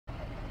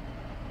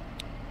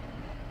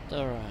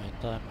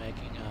Alright, I'm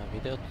making a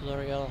video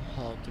tutorial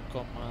how to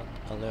command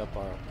a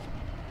Leopard.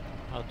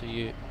 How do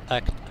you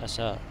act as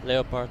a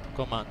Leopard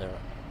commander?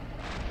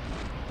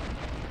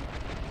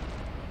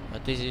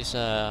 This is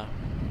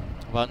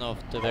one of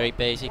the very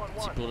basic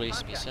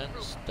police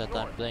missions that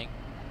I'm playing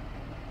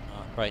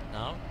right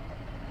now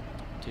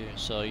to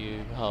show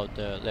you how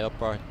the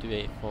Leopard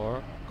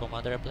 2A4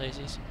 commander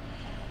places.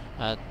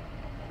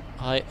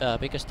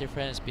 Biggest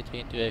difference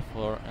between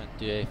 2A4 and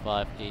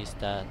 2A5 is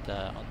that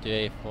on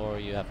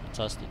 2A4 you have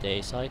just the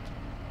day sight,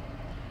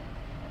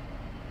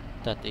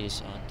 that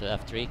is on the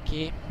F3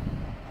 key,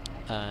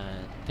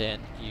 and then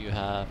you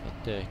have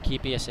the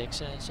GPS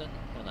extension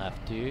on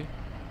F2,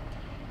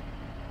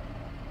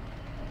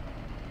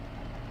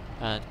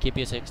 and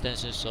GPS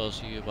extension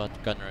shows you what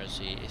gunner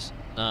sees.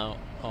 Now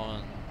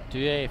on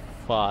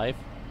 2A5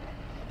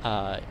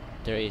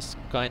 there is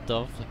kind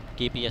of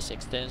GPS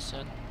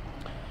extension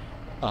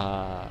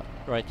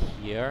right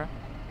here,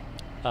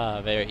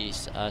 where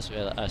is as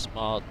well a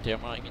small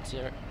thermal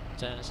emitter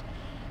sense,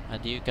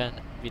 and you can,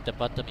 with the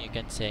button you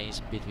can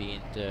change between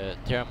the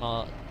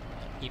thermal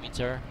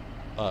emitter,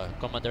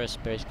 commander's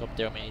periscope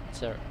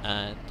thermometer,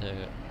 and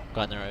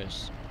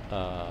gunner's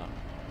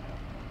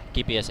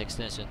GPS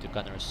extension to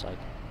gunner's side.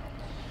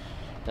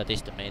 That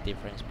is the main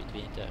difference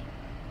between the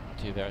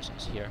two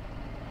versions here.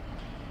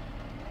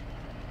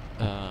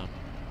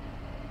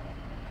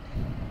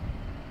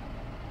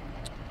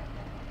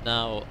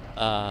 Now,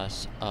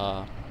 as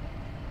a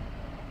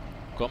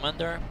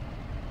commander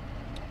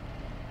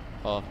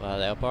of a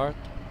Leopard,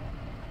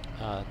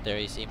 there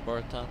is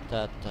important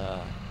that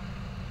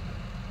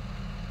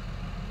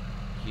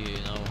you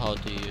know how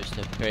to use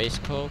the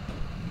periscope.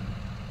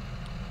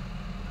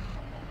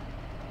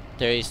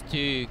 There is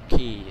two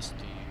keys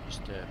to use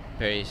the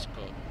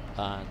periscope,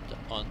 and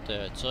on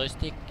the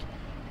joystick,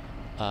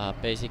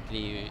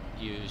 basically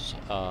you use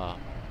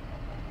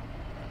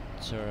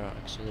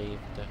actually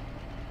the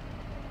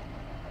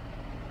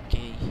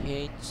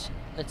KH.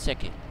 Let's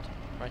check it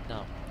right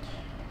now.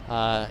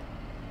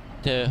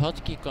 The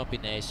hotkey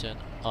combination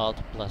Alt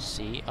plus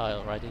C.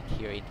 I'll write it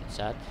here in the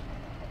chat.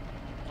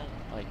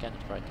 Oh, I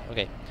cannot write.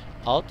 Okay,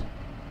 Alt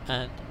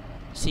and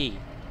C,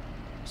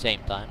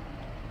 same time,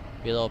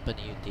 will open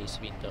you this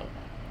window.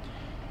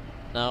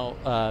 Now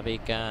we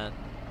can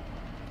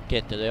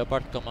get the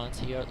Leopard commands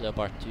here.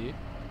 Leopard 2,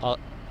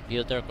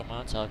 filter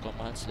commands, all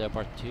commands,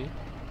 Leopard 2,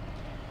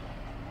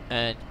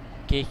 and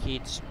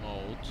KH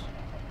mode.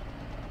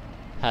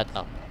 Head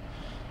up.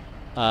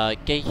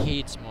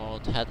 KH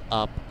mode head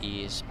up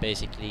is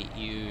basically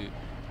you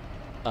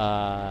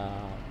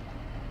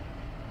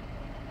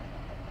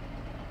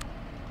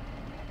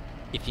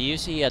if you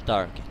see a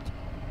target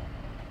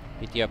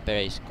with your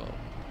periscope,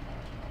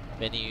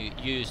 when you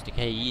use the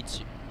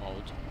KH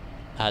mode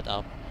head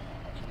up,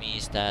 it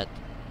means that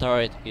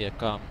target will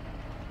come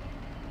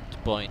to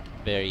point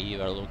where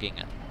you are looking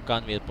at,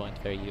 gun will point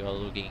where you are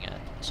looking at,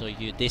 so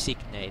you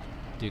designate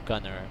to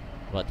gunner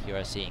what you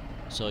are seeing.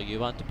 So you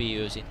want to be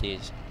using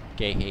this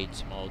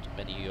KH mode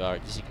when you are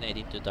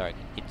designating the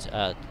target. It's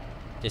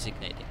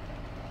designating.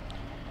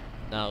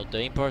 Now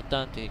the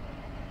important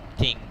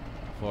thing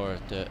for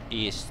the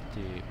is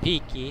to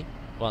P key,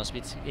 one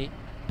switch key,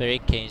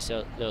 break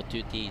cancel the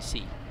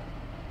 2TC.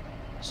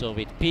 So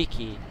with P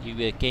key you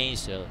will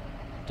cancel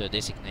the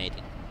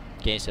designating,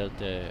 cancel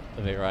the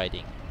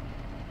overriding.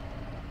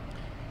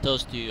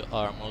 Those two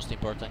are most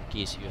important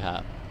keys you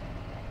have.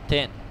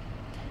 Then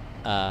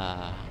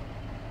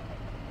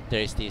there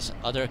is this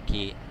other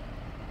key,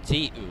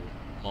 CU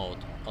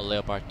mode on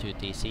Leopard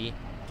 2TC,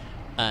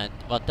 and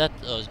what that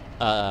does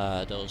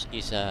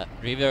is a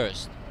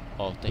reverse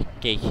of the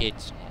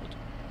KH mode.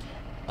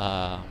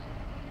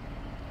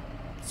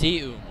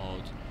 CU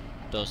mode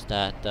does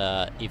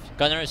that if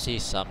gunner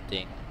sees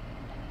something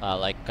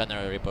like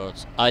gunner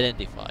reports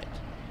identified,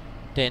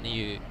 then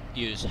you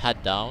use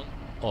head down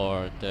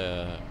or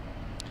the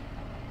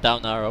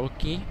down arrow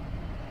key,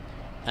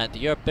 and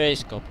your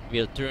periscope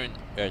will turn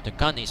where the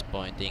gun is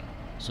pointing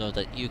so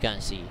that you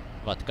can see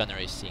what gunner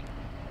is seeing.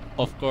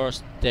 Of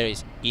course, there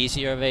is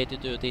easier way to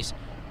do this,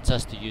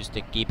 just to use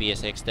the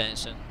GPS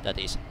extension, that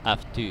is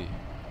F2.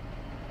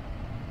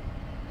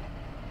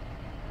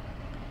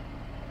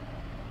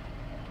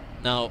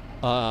 Now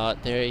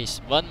there is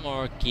one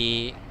more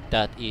key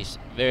that is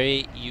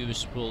very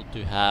useful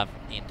to have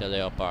in the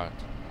Leopard,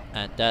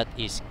 and that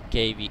is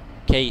KWV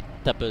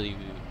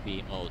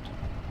mode.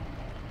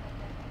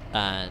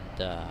 And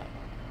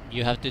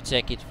you have to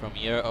check it from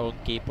your own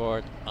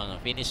keyboard. On a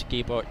Finnish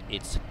keyboard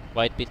it's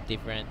quite a bit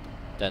different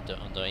than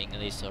on the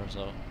English or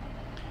so,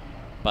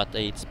 but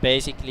it's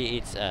basically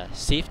it's a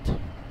shift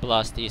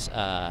plus this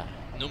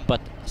numpad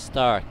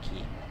star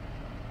key.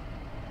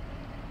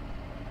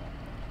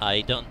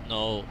 I don't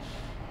know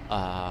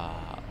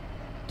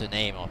the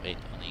name of it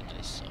on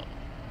English, so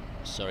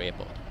sorry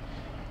about it.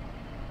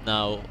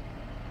 Now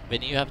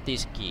when you have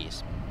these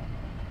keys,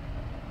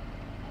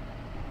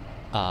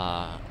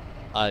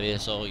 I will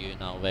show you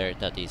now where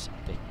that is.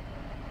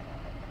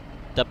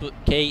 The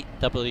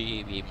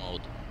KWV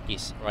mode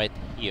is right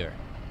here.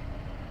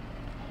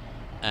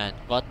 And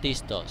what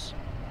this does,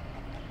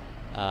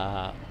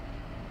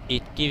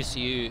 it gives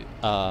you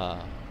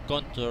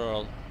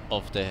control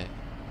of the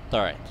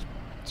turret,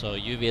 so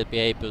you will be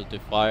able to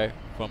fire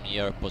from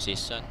your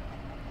position.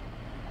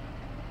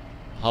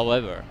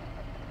 However,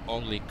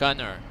 only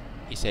gunner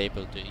is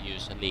able to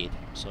use a lead,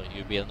 so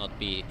you will not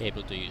be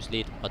able to use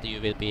lead, but you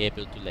will be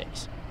able to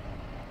lace.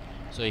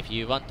 So if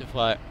you want to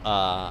fire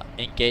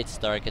engage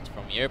target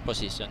from your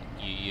position,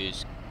 you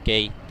use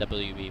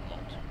KWV mode.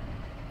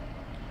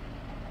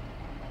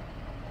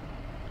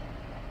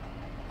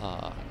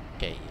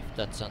 Okay, if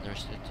that's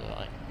understood,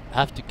 I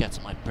have to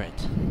catch my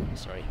breath.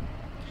 Sorry.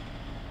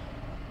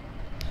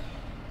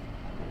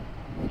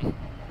 No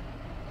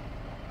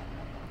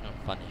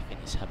funny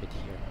Finnish habit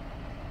here.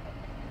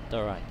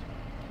 Alright.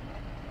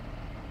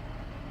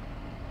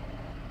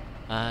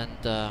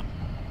 And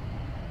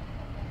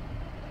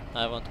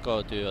I won't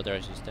go to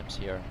other systems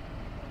here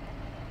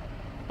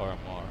or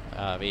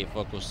more. We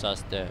focus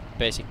just the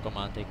basic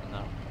commanding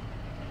now.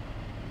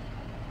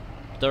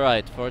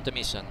 Alright, for the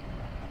mission.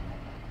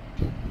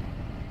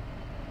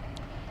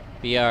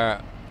 We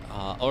are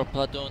our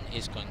platoon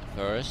is going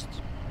first,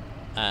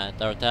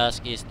 and our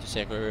task is to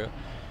secure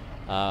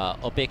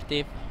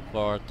objective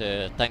for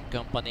the tank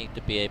company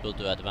to be able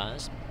to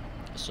advance.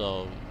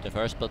 So the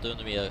first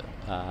platoon will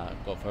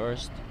go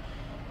first,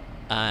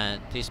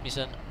 and this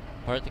mission,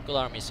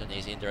 particular mission,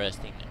 is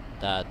interesting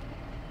that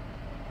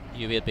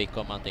you will be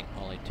commanding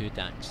only 2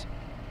 tanks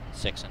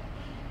section.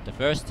 The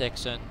first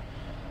section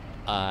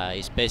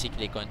is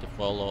basically going to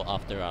follow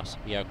after us.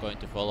 We are going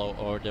to follow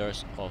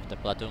orders of the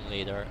platoon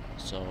leader,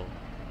 so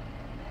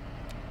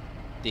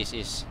this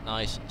is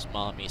nice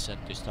small mission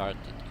to start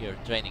your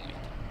training with.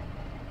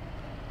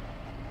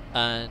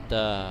 And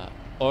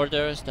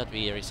orders that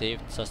we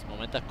received just a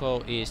moment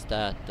ago is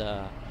that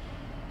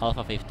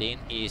Alpha 15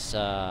 is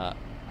I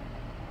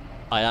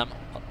am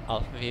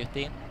Alpha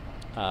 15,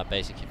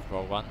 basically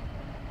for 1.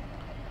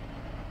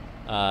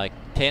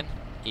 10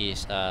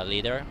 is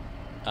leader.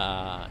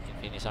 In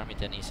Finnish Army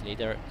 10 is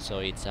leader, so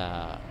it's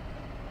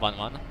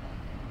 1-1.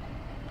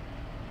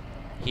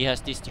 He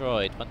has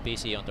destroyed 1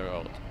 PC on the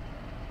road.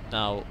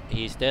 Now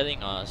he's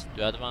telling us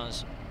to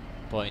advance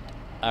point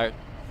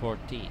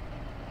R14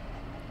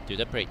 to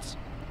the bridge.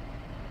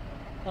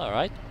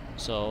 Alright,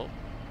 so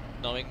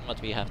knowing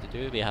what we have to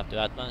do, we have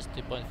to advance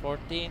to point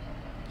 14.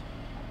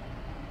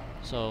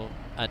 So,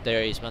 and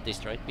there is 1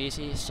 destroyed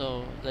PC,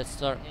 so let's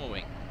start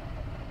moving.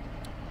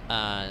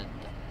 And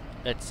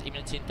let's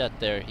imagine that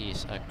there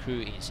is a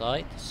crew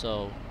inside,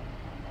 so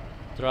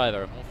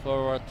driver, move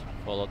forward,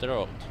 follow the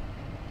road.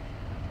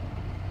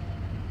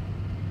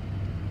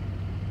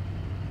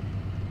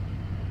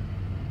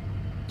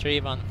 Three,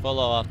 1,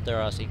 follow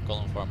after us in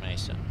column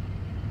formation.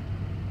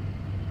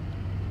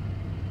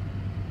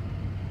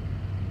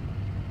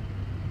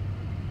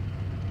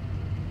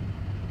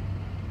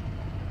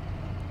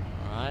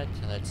 Alright,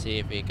 let's see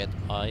if we get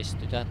eyes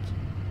to that.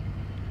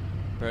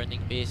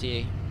 Burning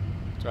PC,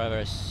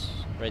 driver's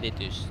ready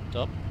to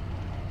stop.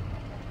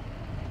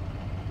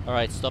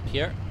 Alright, stop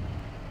here.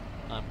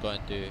 I'm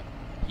going to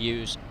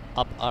use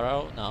up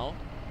arrow now.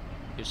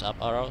 Use up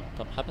arrow,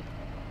 top happen.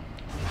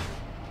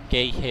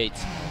 KH.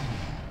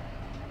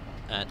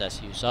 And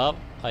as you saw,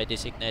 I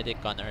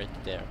designated gunner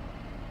there.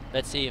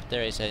 Let's see if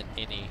there is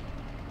any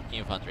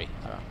infantry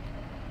around.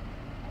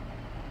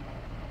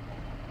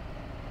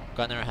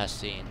 Gunner has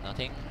seen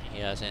nothing. He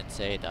hasn't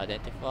said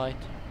identified.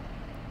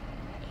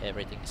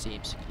 Everything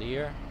seems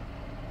clear.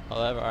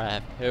 However, I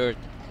have heard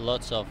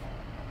lots of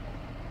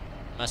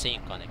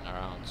machine gunning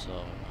around, so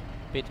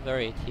a bit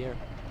worried here.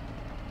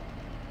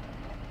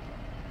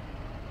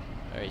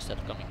 Where is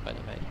that coming, by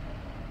the way?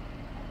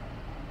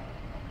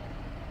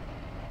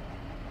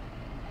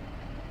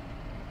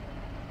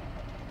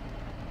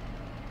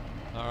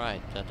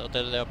 Alright, that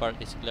other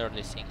Leopard is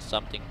clearly seeing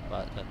something,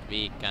 but that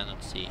we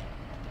cannot see.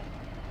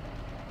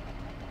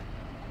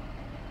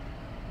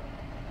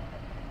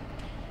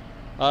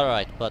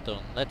 Alright, platoon,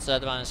 let's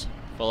advance.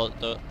 Follow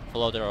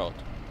the road.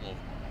 Move.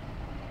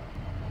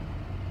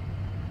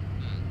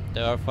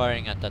 They are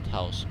firing at that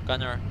house.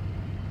 Gunner,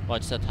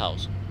 watch that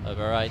house.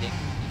 Overriding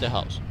the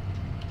house.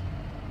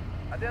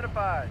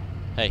 Identified.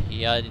 Hey,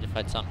 he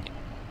identified something.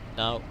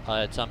 Now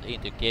I jumped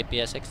into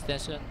GPS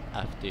extension.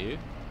 F2.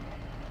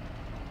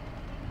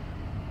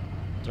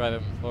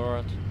 Driver move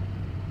forward.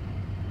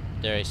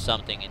 There is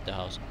something in the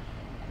house.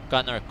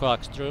 Gunner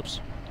coax troops.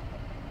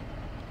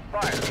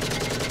 Fire.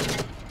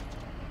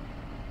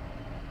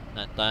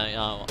 And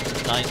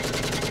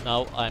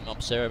now I'm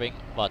observing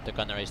what the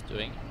gunner is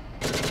doing.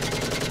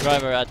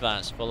 Driver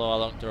advance, follow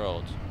along the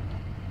road.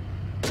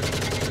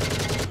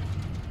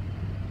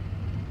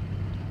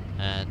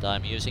 And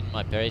I'm using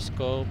my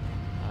periscope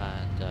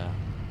and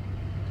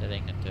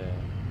telling it to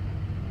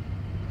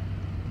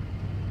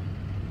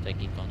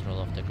taking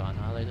control of the gun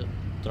a little,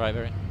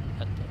 driver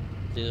a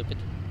little bit.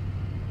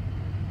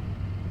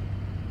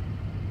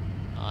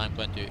 I'm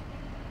going to.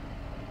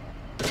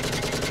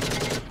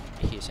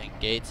 He's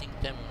engaging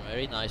them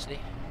very nicely.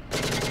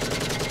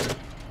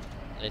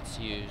 Let's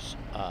use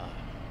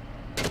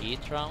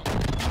heat round.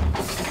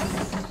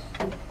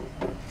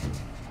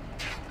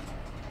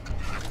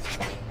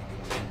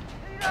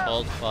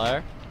 Hold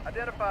fire.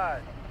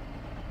 Identified.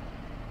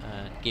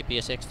 And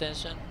GPS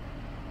extension.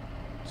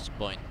 Let's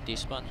point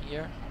this one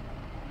here.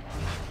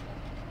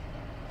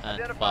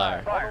 And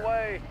Identified. fire. On the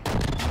way.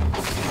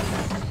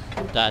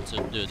 That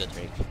should do the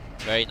trick.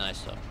 Very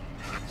nice though.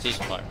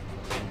 Ceasefire.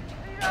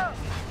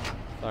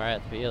 Fire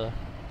at wheel.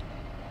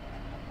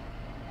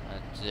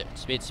 And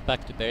switch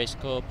back to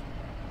periscope.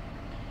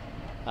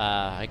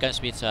 I can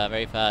switch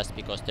very fast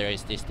because there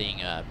is this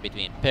thing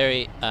between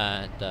peri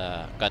and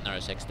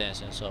gunner's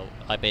extension, so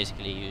I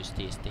basically use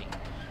this thing.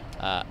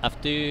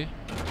 F2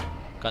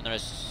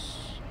 gunner's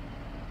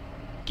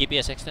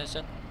GPS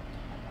extension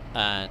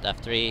and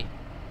F3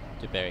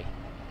 to peri.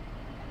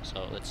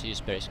 So let's use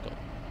periscope.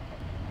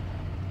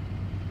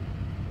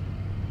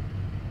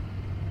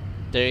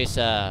 There is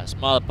a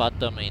small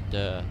button in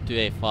the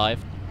 2A5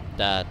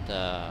 that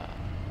I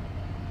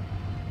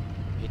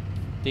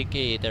think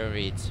either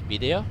reads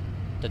video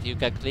that you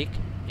can click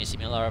in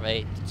similar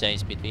way to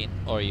change between,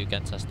 or you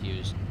can just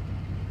use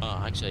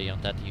actually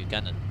on that you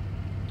cannot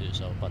do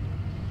so, but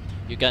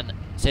you can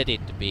set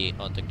it to be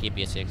on the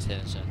GPS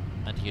extension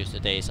and use the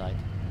day side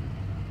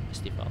as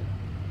default.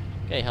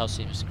 Okay, house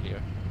seems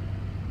clear.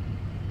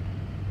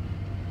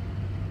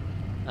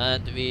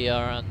 And we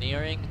are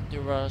nearing to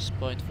Rush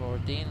point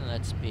 14.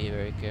 Let's be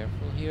very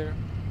careful here.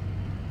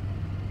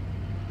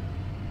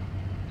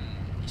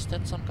 Is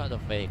that some kind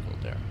of vehicle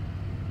there?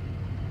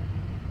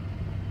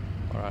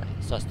 Alright,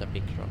 it's just a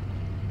big rock.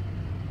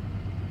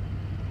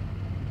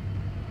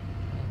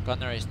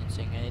 Gunner is not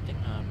seeing anything.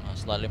 I'm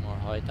slightly more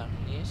high than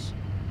he is.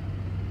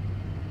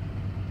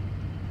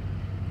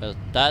 Well,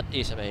 that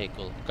is a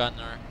vehicle.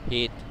 Gunner,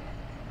 hit,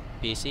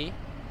 PC.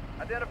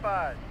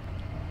 Identified.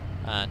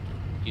 And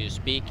use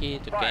B key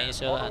to Fire.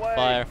 cancel On and the way.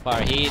 fire.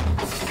 Fire hit.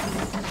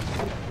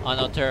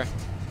 Another.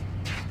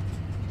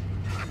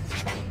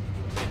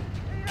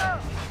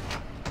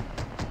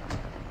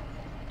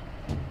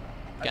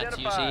 Can't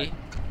you Identified. see?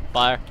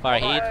 Fire. Fire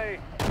On the hit. way.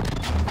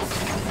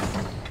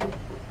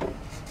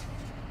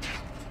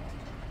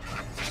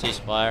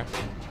 Ceasefire.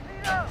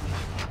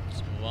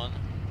 Let's move on.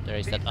 There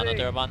is that PC.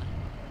 another one.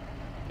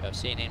 You have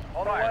seen him.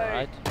 On the way.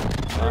 Alright.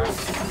 Fire.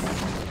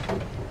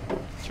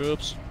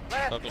 Troops.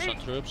 Last Focus on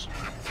heat. troops.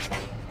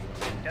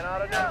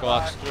 Cannot identify.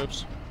 Coax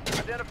troops.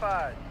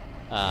 Identified.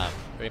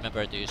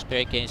 Remember to use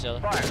peri cancel.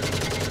 Fire.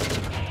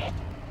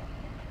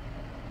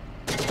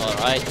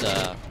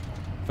 Alright.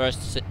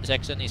 First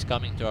section is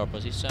coming to our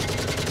position.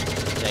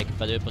 Take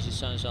battle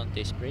positions on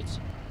this bridge.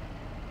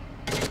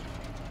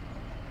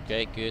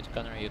 Okay, good.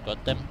 Gunner, you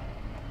got them.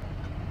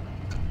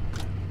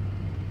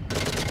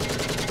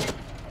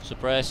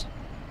 Suppress.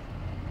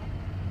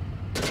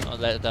 Don't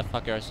let that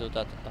fucker shoot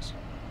at us.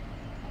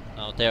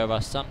 Now there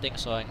was something,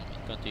 so I'm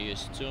going to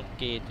use zoom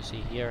key to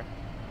see here.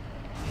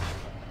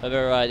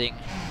 Overriding.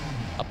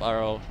 Up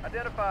arrow.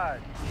 Identified.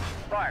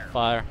 Fire.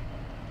 Fire.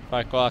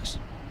 Fire coax.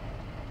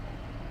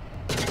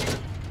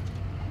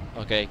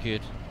 Okay,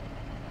 good.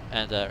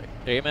 And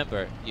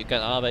remember, you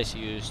can always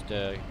use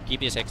the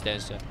GPS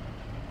extension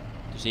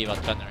to see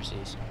what gunner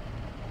sees.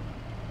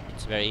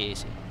 It's very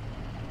easy.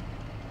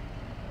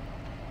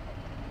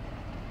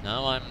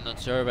 Now I'm not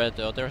sure where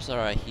the others are.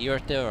 I hear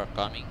they are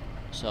coming.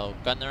 So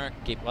gunner,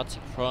 keep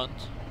watching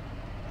front.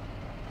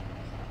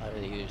 I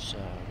will use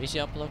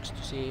vision blocks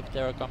to see if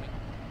they are coming.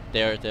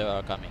 There they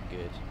are coming,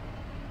 good.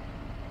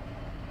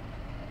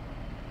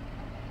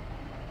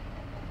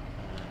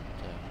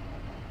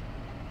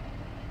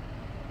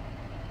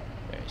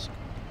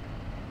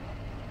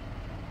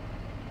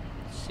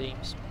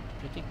 Seems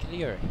pretty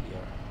clear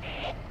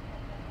here.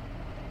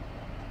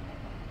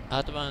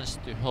 Advance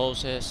to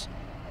houses.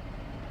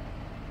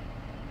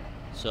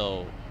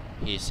 So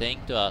he's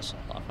saying to us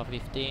Alpha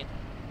 15,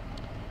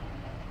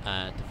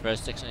 and the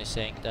first section is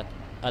saying that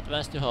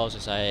advance to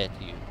houses ahead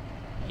you.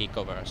 He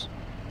covers.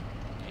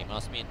 He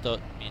must mean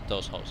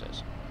those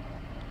houses.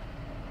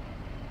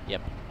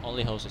 Yep,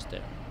 only houses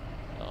there.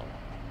 So.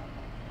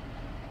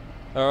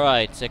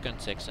 Alright, second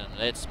section.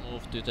 Let's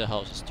move to the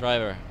houses.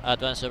 Driver,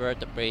 advance over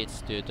the bridge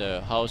to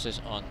the houses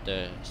on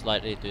the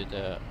slightly to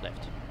the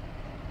left.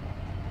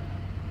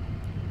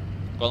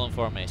 Column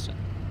formation.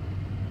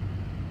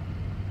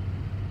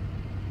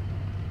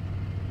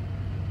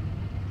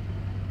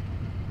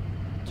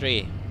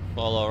 Three,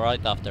 follow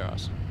right after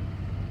us.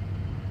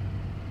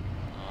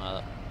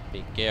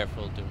 Be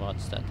careful to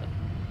watch that.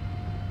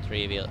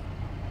 Three will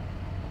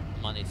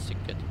manage to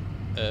get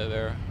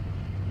over.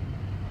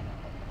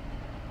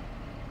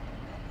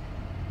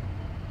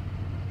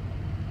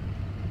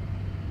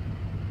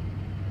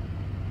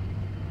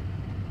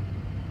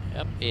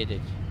 Yep, he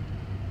did.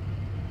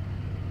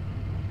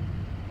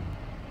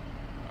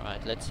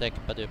 Alright, let's take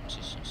better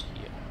positions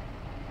here.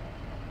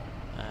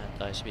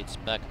 And I switch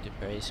back to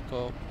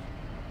periscope.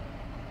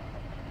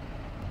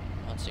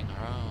 Watching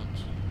around.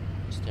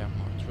 Is there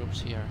more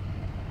troops here?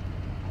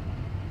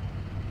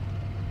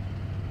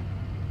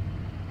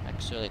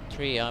 Actually,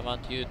 three, I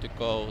want you to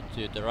go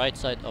to the right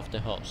side of the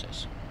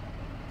houses.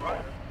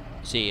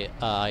 See,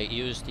 I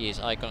use these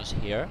icons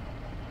here,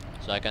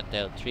 so I can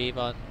tell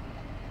 3-1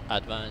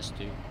 advance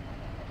to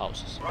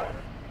houses.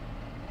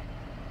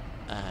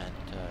 And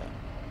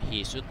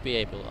he should be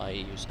able. I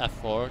use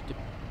F4 to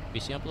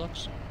vision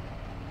blocks.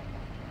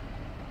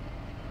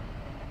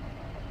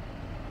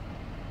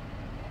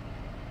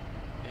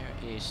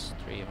 Where is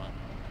 3-1?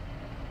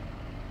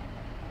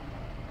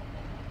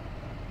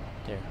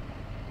 There.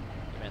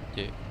 He went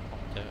to on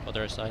the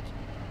other side.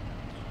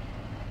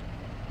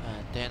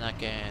 And then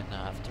again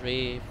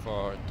F3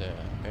 for the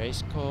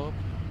periscope.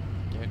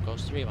 There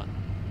goes 3-1.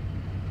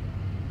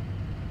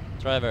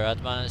 Driver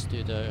advance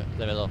to the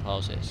level of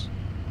houses.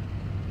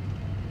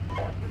 This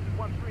is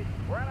 1-3.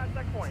 We're at our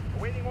checkpoint.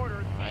 Awaiting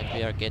orders. Alright,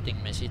 we are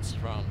getting message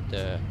from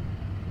the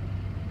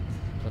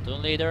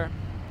platoon leader.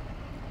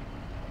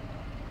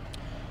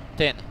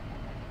 10.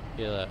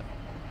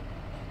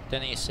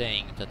 10 is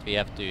saying that we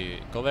have to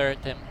cover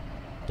them.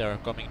 They are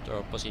coming to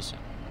our position.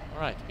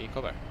 Alright, we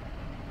cover.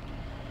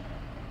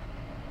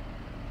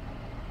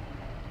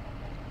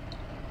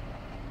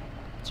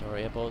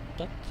 Sorry about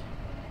that.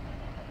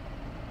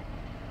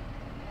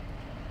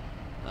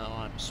 Now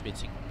I'm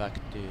switching back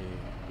to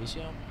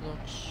vision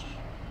blocks.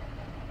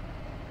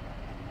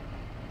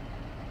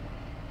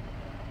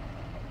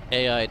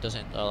 AI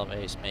doesn't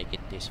always make it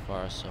this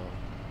far, so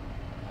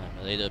I'm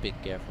a little bit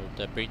careful.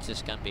 The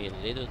bridges can be a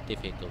little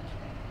difficult.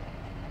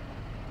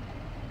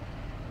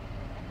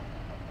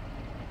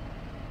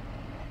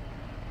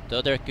 The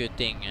other good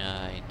thing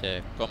in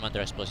the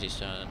commander's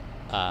position,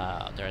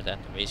 other than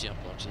the vision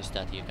blocks, is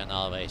that you can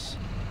always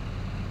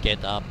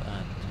get up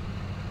and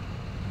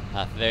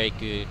have very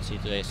good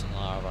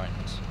situational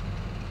awareness.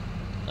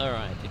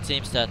 Alright, it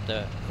seems that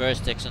the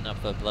first section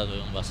of the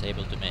platoon was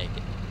able to make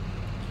it.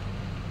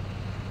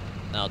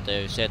 Now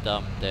they set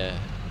up the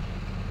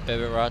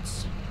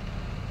overrods,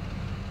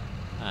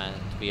 and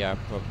we are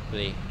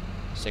probably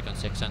second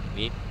section.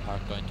 We are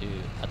going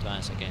to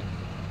advance again.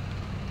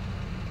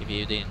 If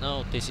you didn't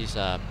know, this is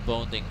a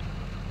bonding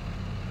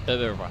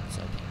overrods,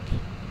 I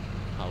think,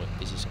 how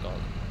this is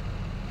called.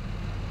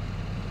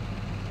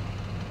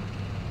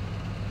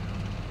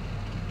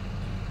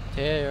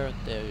 There,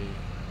 they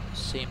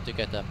seem to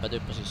get better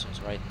positions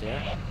right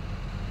there.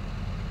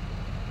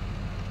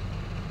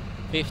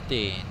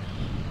 15.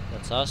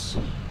 That's us.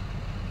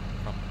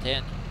 From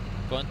 10,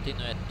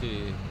 continue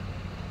to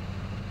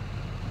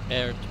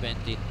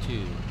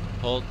R22.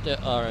 Hold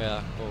the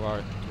area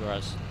over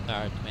towards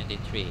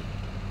R23.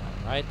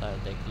 Alright, I'll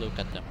take a look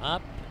at the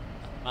map.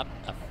 Map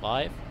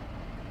F5.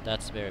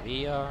 That's where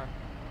we are.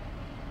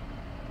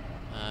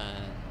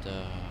 And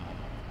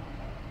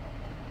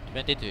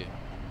 22.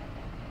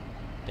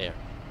 There.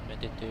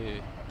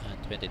 22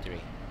 and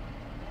 23.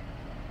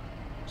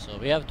 So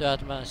we have to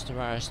advance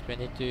towards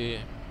 22.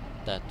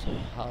 That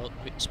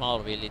small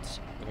village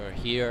over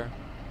here,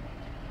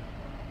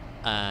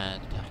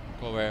 and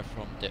cover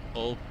from the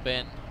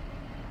open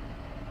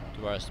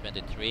towards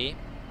 23,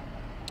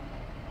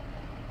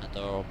 and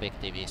our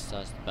objective is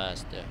just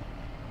past the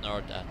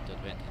north at the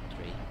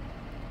 23.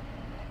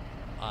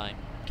 I'm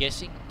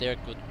guessing there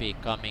could be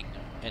coming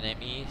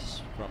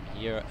enemies from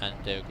here, and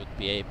they could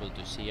be able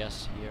to see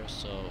us here,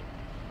 so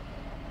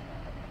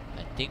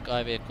I think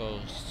I will go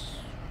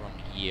from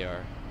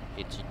here.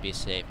 It should be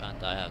safe,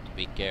 and I have to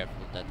be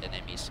careful that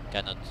enemies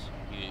cannot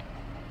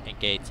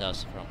engage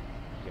us from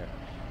here.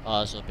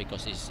 Also,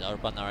 because this is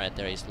urban area,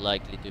 there is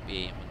likely to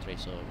be infantry,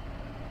 so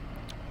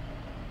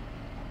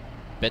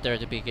better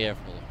to be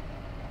careful.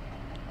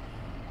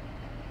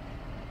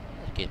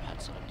 I'll keep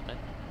hands out, right?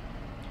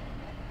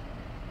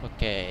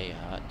 Okay,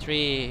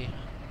 3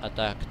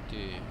 attack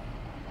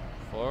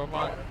to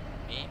 4-1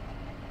 me,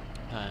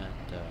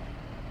 and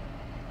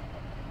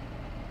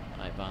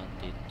I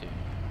wanted to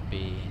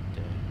be in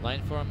the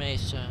line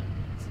formation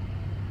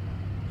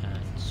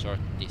and sort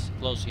this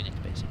close unit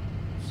basically.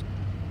 So,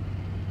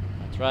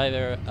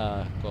 driver,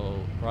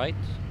 go right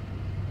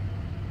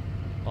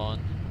on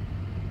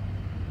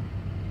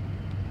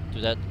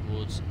to that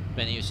woods.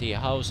 When you see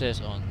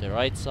houses on the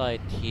right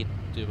side, hit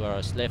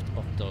towards left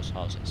of those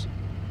houses.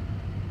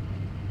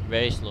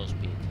 Very slow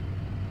speed.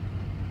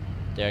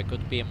 There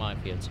could be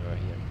minefields over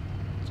here,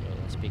 so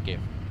let's be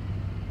careful.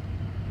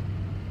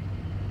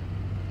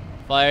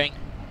 Firing.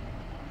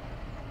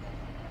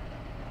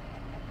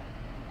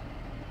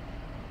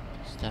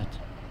 That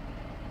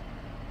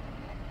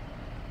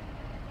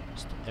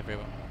just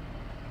everyone.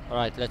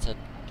 Alright, let's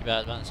keep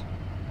advance.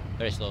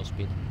 Very slow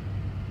speed.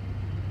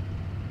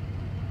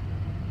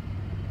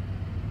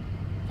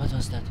 What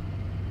was that?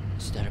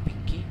 Is there a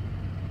pinky?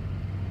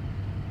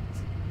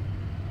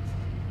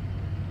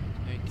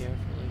 Very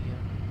carefully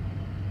here.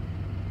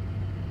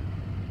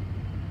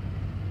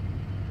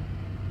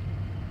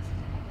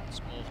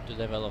 Let's move to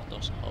develop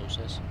those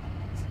houses.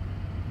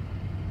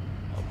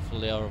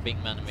 Hopefully our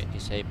wingman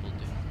is able to.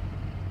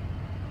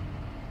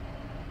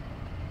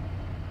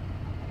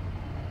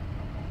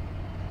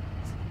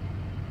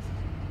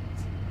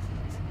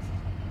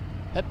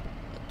 Yep,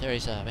 there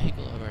is a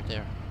vehicle over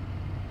there.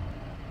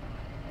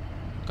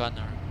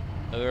 Gunner,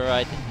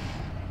 override.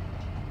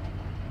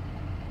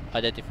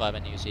 Identify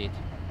when you see it.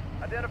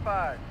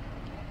 Identified.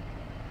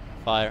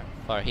 Fire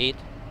heat.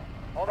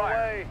 On the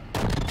way.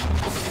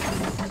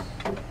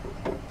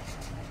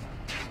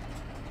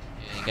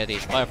 You get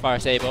it. Fire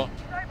Sable.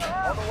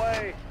 On the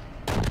way.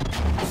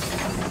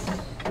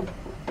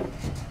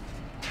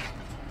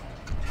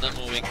 Not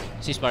moving.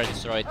 Ceasefire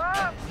destroyed.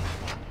 Ah!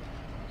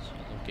 So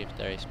look if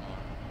there is more.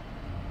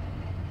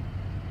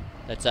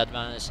 Let's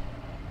advance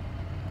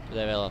to the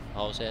level of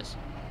houses.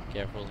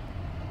 Careful.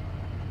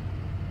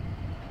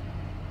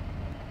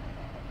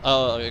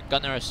 Oh,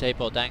 gunner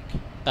Sable tank.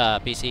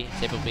 PC.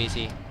 Sable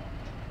PC.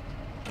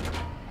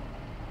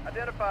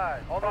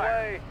 Identified. On the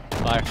way.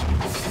 Fire.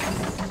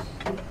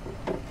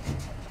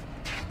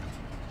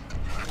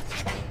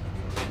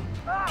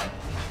 Ah!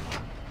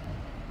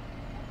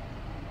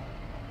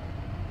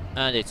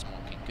 And it's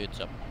smoking. Good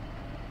job.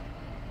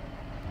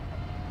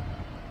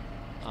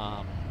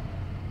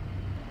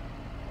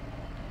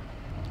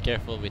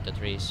 Careful with the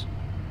trees.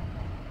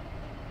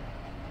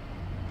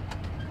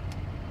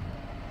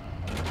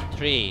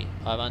 3.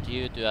 I want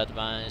you to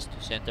advance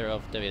to center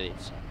of the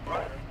village.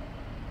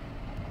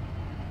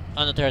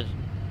 Another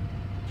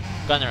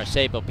gunner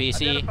Sable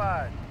PC.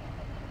 Identified.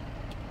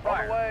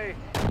 On the way.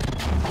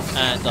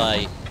 And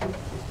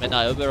when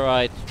I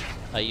override,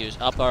 I use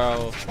up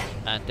arrow,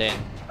 and then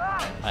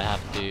I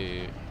have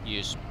to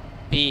use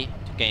P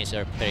to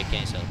cancel,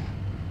 cancel.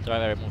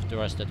 Driver move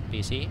towards the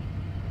PC.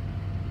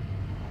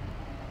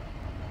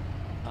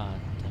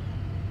 And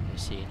I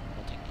see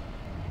nothing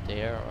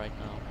there right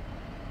now.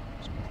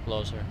 Let's move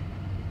closer.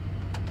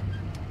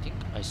 I think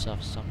I saw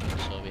something,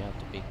 so we have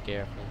to be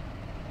careful.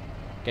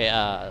 Okay,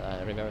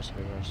 reverse.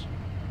 This is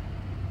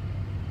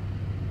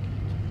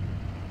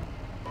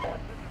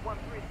 1-3.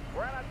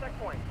 We're at our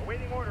checkpoint.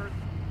 Awaiting orders.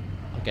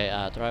 Okay,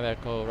 driver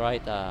go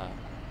right,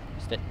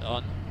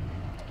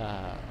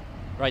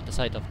 right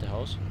side of the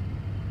house.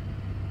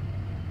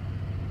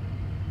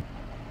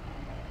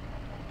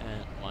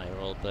 And my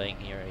role playing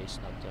here is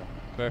not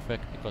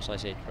perfect because I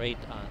said right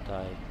and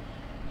I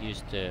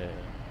used the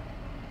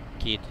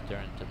key to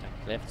turn the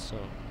tank left, so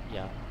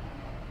yeah.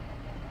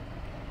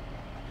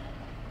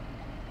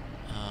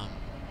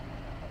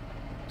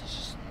 This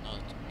is not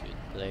a good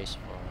place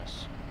for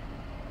us.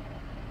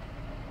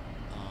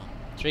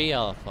 3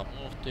 Alpha,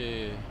 move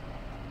to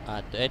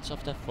at the edge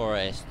of the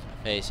forest,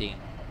 facing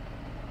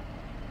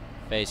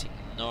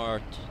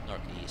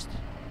northeast.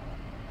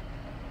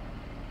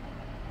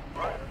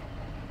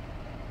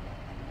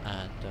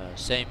 And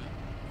same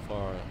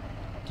for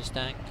this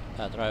tank.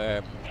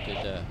 Driver move to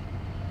the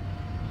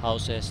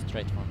houses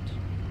straight front.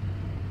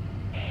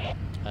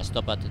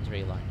 Stop at the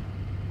tree line.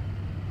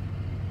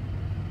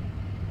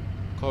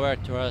 Cover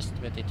towards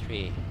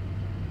 23.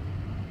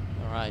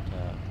 Alright,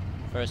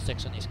 first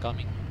section is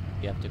coming.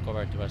 We have to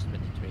cover towards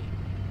 23.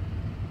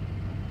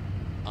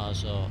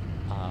 Also,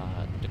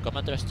 the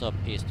commander's job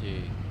is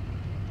to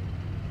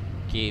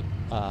keep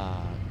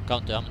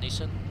count the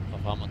ammunition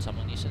of how much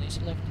ammunition is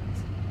left.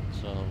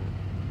 So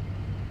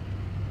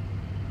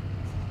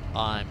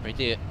I'm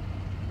pretty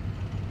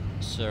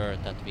sure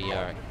that we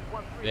are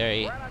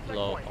very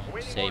low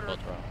on sabot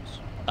rounds.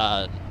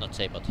 Not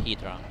sabot,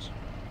 heat rounds.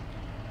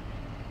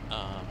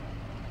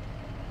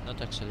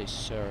 Not actually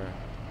sure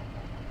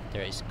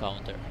there is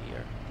counter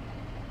here.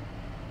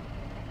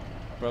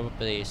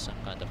 Probably some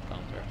kind of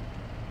counter.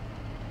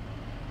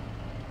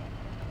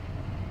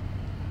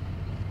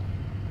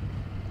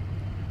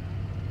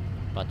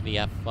 But we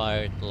have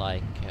fired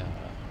like 3,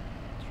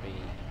 4,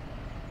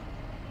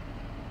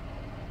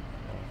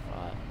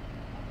 5.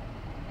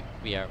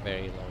 We are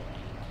very low on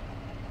heat.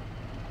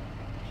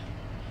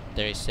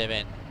 There is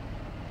 7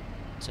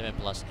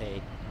 plus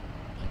 8,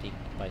 I think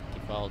by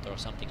default or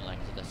something like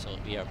that. So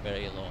we are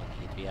very low on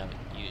heat. We haven't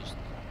used.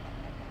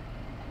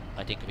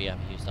 I think we have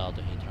used all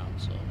the heat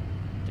rounds, so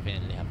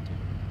definitely have to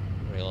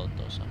reload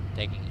those. I'm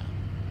taking.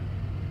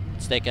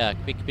 Let's take a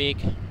quick peek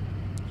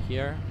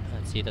here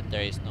and see that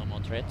there is no more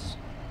threats.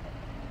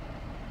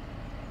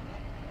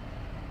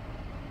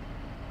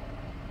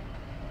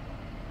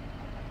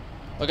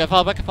 Okay,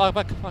 fall back.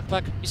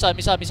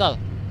 Missile.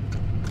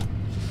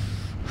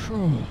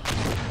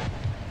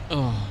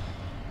 Oh.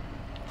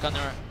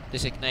 Gunner,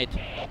 designate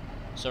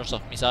source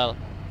of missile.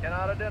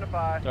 Cannot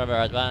identify.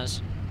 Driver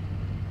advance.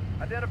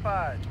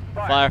 Identified.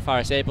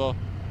 Fire Sable.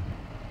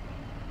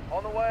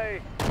 On the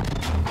way.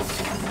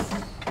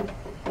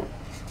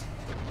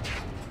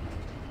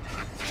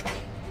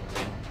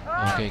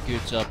 Okay,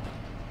 good job.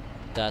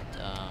 That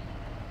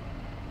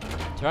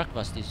truck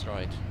was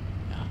destroyed.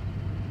 Yeah.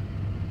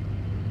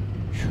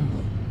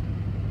 Phew.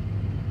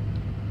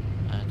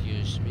 And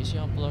use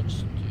vision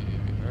blocks to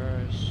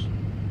reverse.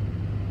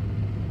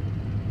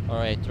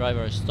 Alright,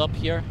 driver, stop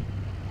here.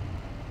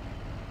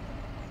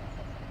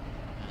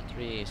 And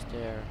 3 is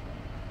there.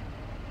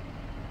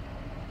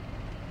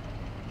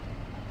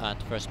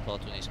 And first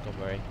platoon is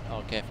covering.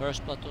 Okay,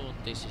 first platoon,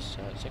 this is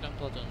second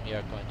platoon, we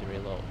are going to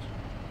reload.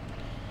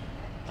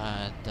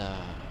 And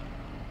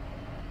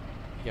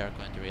we are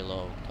going to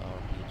reload our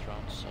heat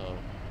rounds, so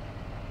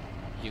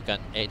you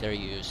can either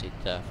use it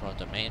from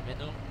the main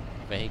menu,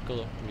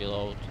 vehicle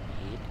reload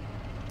heat,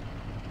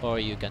 or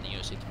you can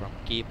use it from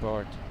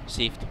keyboard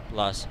Shift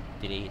plus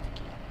delete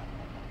key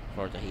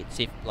for the heat,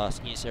 Shift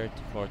plus insert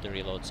for the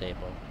reload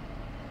sable.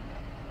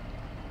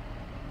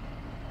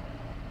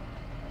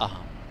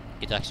 Aha,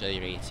 it actually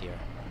reads here.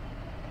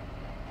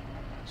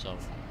 So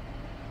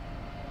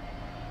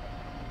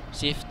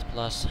Shift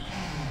plus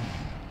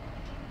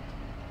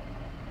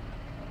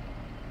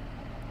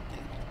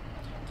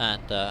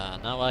and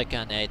now I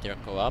can either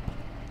go up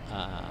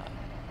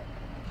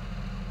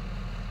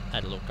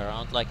and look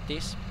around like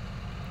this,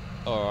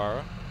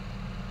 or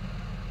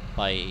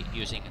by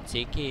using a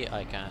C key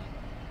I can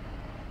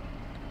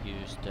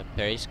use the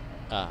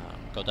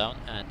go down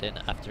and then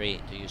F3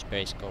 to use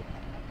periscope.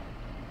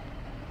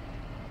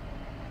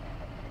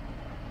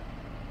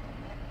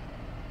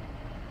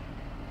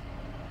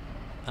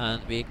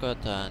 And we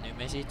got a new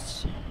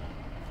message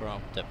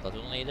from the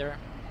platoon leader.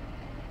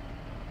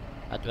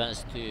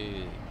 Advance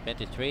to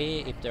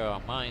 23, if there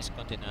are mines,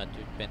 continue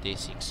to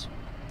 26.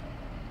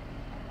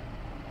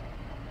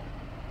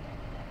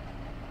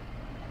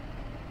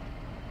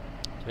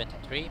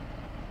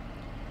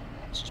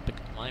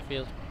 Suspect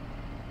minefield,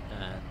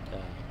 and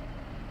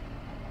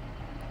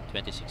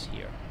 26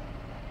 here.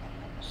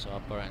 So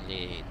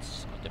apparently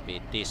it's going to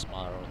be this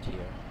small road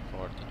here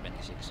for the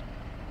 26.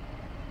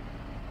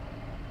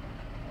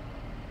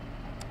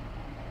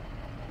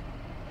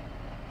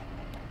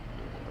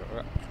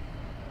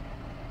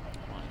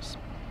 Nice.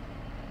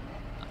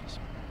 Nice.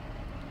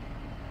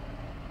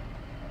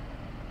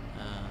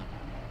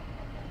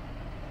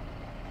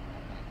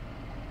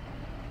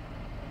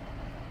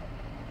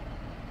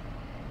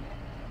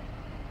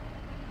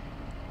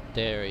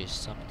 There is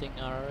something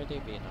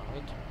already, we know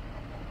it.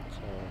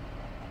 So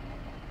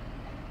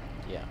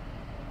yeah.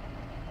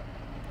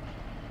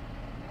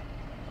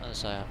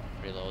 Once I have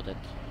reloaded,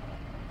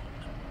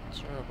 I'm not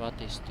sure what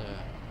is the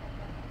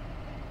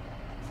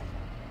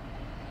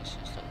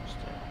mission status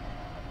there.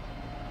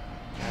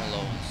 They're low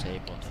on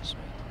sabled as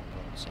well.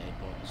 Gold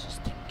sabled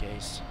just in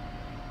case.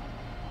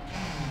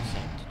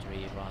 Same to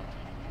 3-1.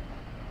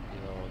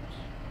 Reload.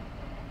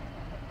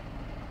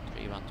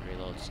 3-1 to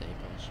reload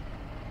sables.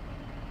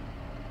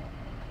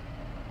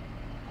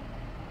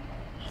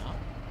 Huh.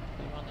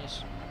 3-1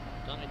 is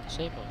done with the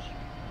sables.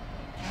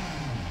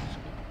 That's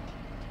good.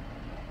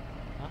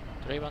 Huh?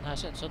 3-1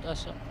 hasn't shot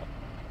us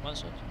one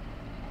shot.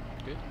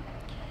 Good.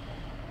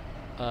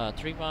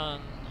 3-1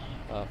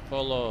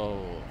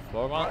 follow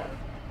 4-1.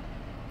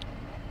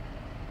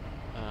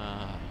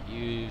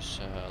 Use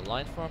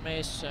line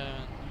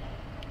formation,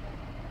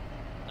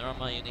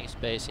 normal unit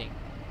spacing,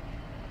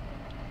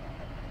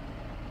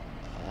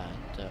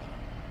 and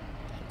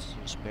let's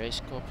use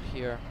periscope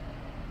here,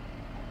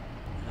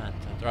 and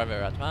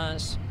driver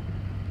advance,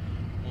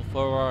 move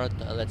forward.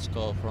 Let's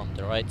go from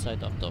the right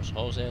side of those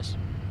houses.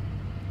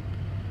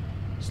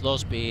 Slow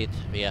speed,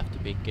 we have to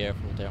be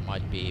careful, there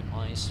might be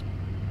mines.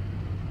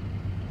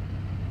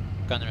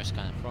 Gunner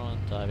scan front,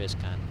 I will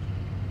scan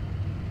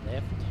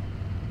left.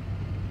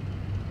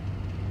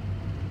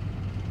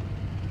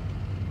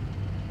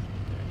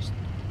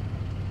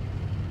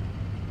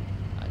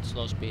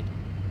 Slow speed.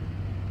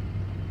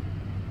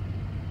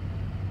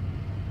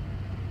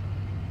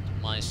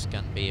 The mines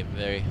can be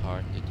very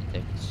hard to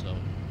detect, so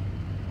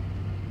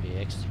be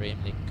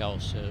extremely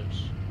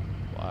cautious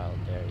while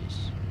there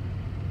is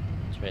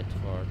threat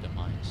for the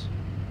mines.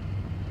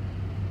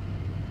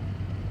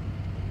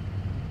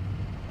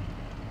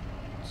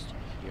 Let's do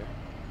here.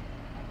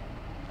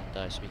 And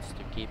I switch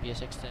to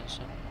GPS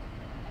extension.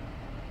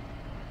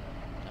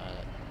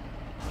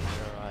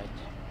 Right.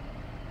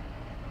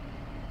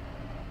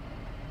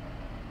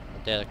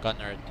 The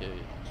gunner to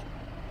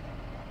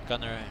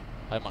gunner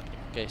high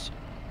magnification,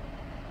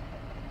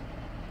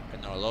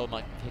 gunner low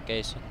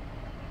magnification.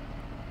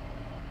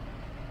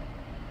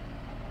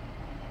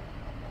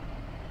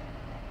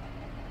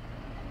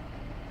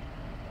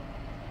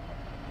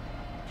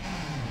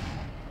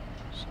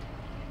 So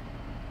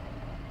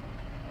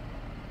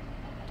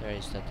there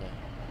is that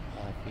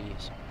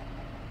IFE,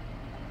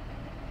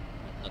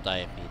 not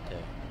IFE, the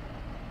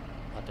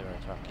other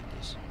truck it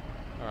is.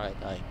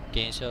 Alright, I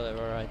cancel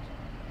override.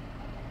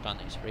 Gun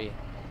is free.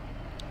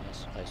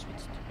 Yes, I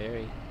switched to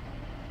Perry.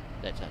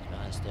 Let's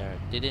advance. There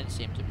didn't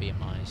seem to be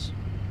mines.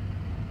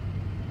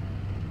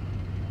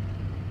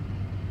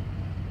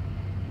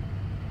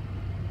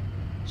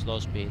 Slow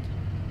speed.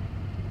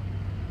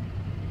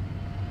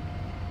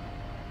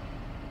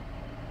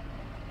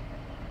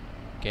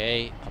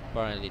 Okay,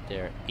 apparently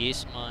there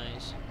is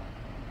mines.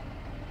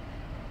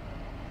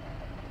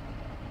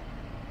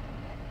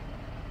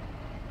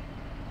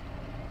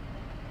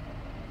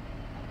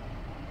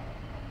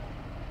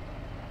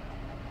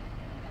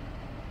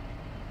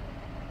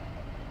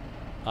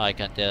 I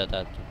can tell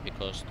that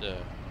because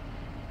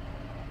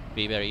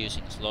we were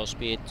using slow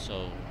speed,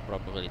 so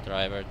probably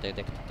driver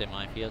detected the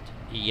minefield.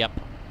 Yep,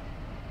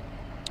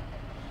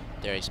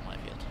 there is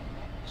minefield.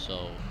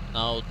 So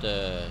now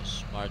the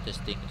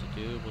smartest thing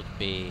to do would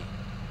be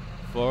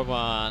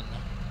 4-1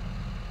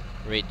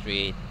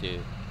 retreat to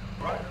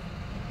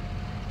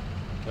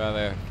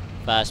driver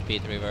fast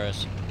speed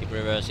reverse, keep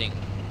reversing,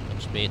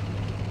 top speed.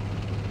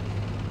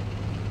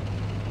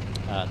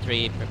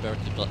 3, prepare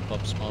to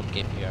pop smoke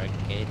if you are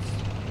engaged.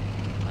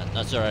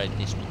 Not sure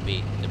this would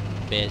be the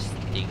best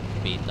thing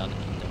to be done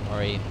in the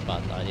hurry,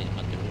 but I didn't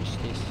want to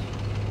risk this.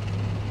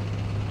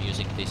 I'm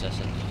using this as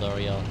a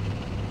tutorial.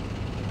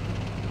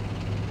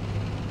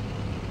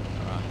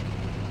 Alright.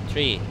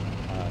 3,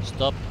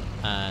 stop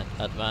and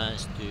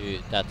advance to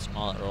that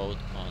small road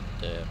on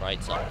the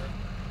right side.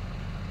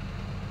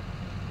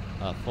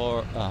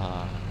 4,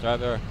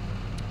 driver,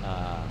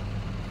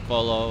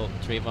 follow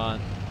 3-1 on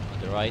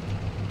the right,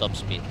 top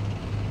speed.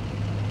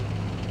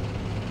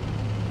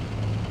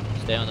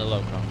 Stay on the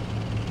low ground.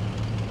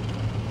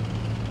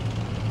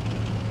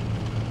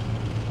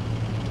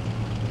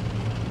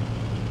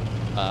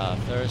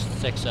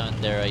 First section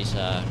there is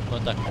a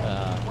contact,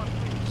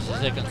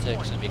 second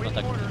section we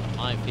contact the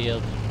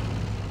minefield.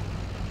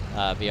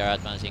 We are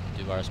advancing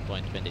towards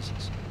point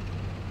 26.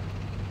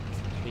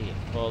 3,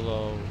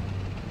 follow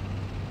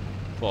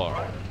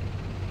 4.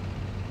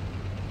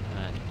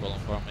 And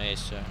column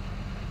formation,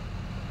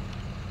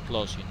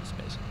 close unit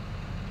space.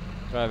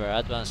 Driver,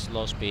 advance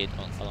low speed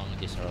along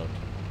this road.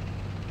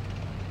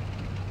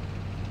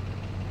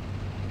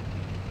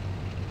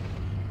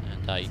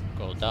 And I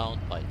go down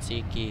by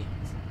Tsiki.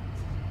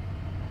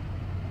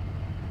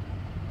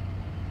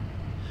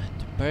 And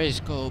the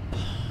periscope,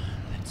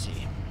 let's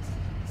see.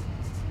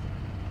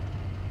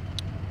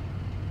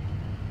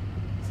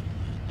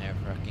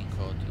 Nerve-wracking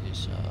code to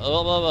this.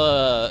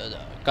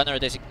 Gunner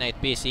designate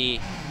PC.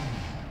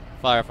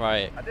 Fire.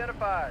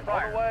 Identified.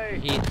 On the way.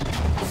 Heat.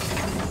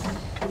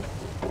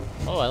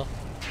 Oh well.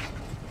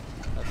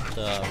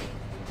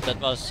 That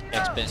was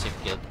expensive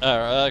kill.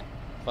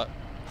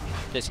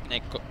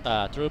 Designate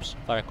troops.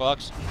 Fire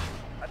coax.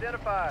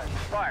 Identified.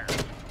 Fire.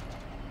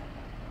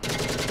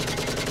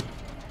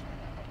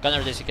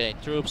 Gunner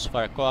designate troops.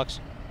 Fire coax.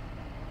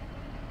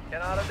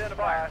 Cannot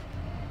identify.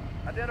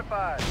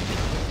 Identified.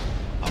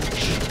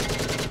 Ouch.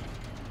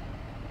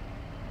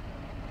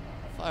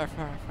 Fire.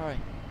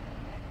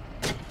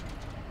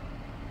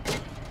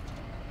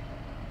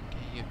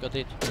 Okay, you got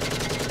it.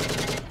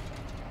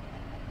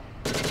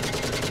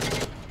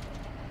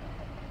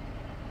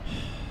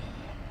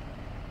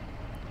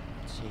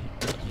 Let's see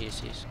what he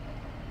sees.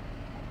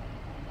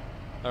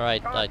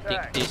 Alright, I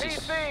think this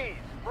is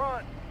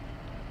Front.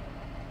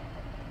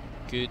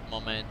 good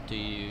moment to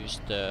use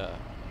the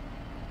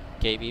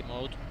KV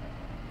mode.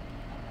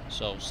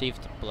 So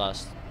shift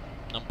plus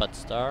numpad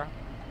star,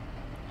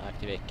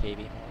 activate KV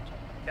mode.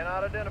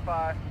 Cannot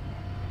identify.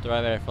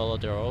 Driver, follow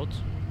the road.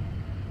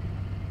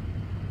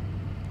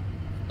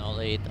 No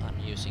lead, I'm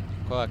using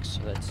coax.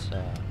 Let's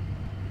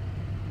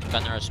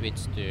gunner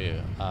switch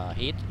to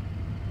heat.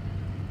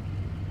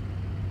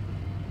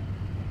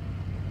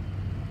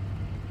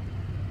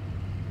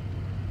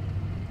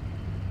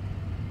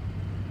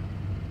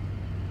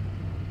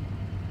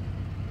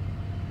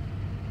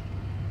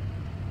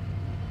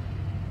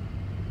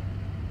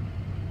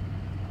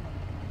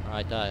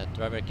 Alright,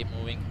 driver, keep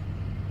moving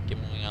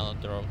along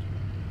the road.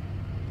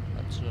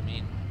 Let's zoom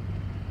in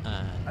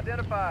and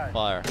Identified.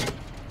 fire.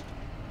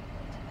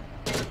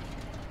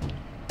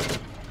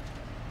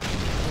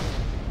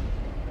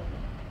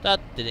 That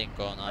didn't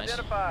go nice.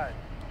 Identified.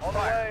 On the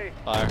way.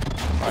 Fire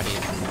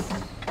heat.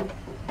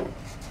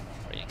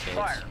 Re-engage.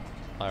 Fire.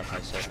 Fire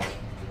 5-7.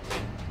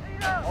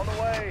 On the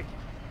way.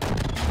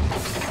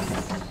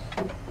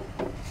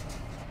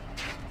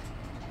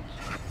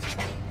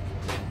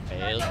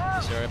 Failed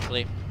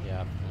miserably. We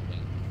are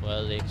moving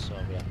poorly, so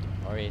we have to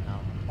hurry now.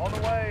 On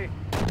the way.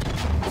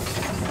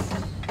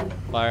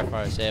 Fire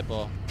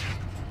Sebo.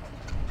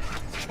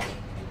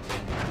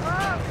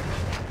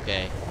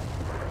 Okay.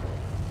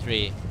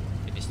 3.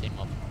 Finish him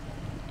off.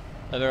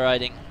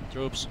 Overriding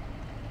troops.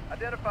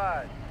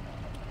 Identified.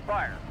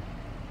 Fire.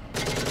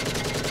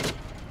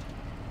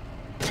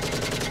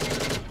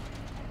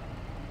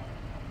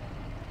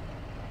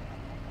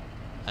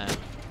 And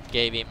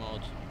KV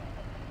mode.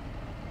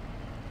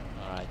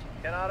 Alright.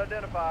 Cannot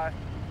identify.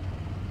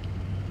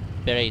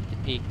 Buried the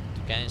peak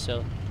to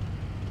cancel.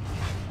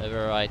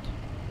 Override.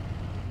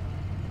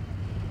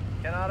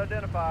 Cannot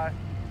identify.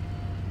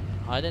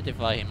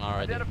 Identify him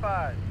already.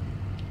 Identified.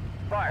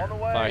 Fire. On the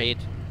way. Fire heat.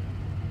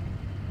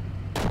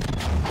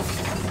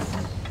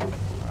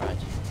 Alright.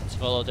 Let's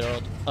follow the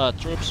road.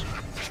 Troops.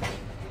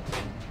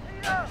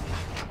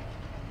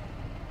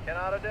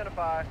 Cannot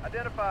identify.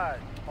 Identified.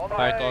 On the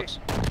Fire way. coax.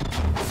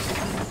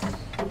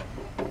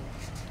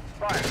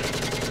 Fire.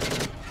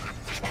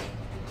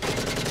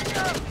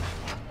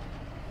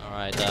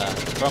 Alright,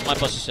 from my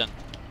position.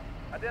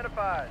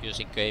 Identified.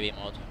 Using KV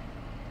mode.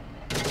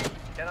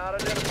 Cannot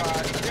identify.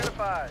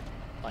 Identified.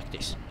 Like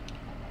this.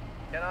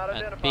 Cannot And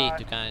identify.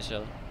 B to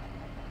cancel.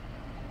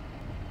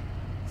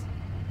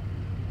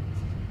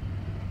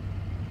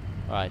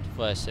 Right,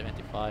 first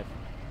 75.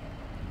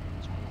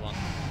 Let's move on.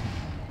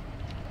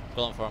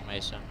 Column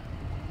formation.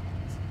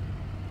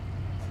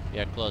 We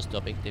are close to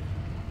objective.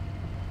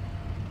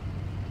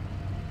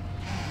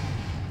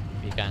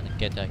 We can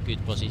get a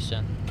good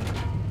position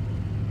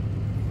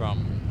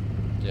from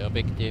the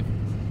objective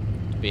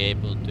to be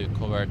able to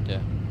cover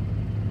the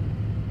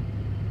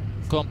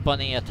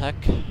company attack.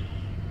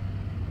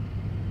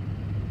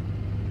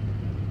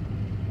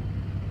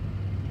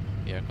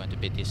 We are going to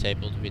be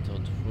disabled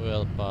without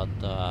fuel, but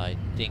I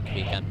think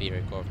we can be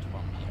recovered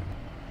from here.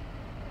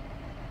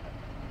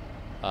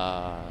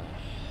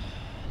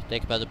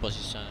 Take battle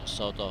position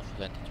south of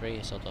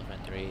 23, south of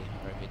 23,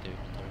 150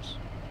 meters.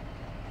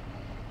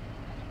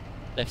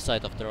 Left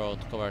side of the road,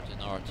 cover to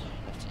north.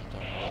 Left side of the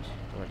road,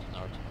 cover to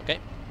north. Okay.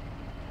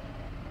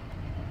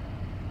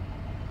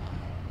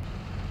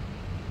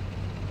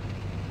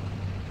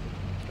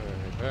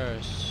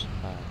 Reverse.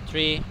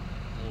 3.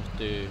 Move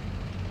to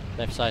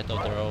left side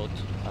of the road.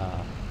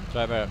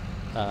 Driver,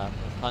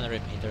 move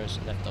 100 meters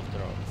left of the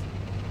road.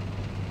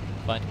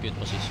 Find good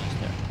positions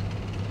there.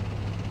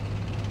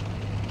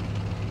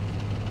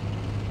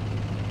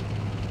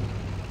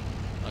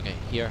 Okay,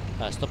 here.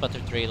 Stop at the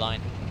tree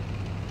line.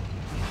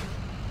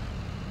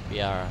 We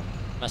are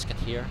masked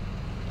here.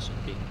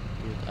 Should be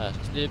good. A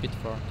little bit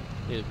front,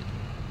 little bit.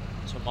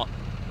 So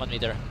 1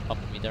 meter, up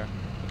a meter.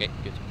 Okay,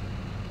 good.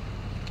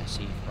 You can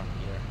see from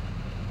here.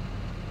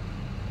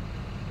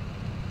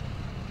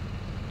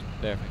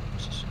 Perfect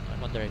position.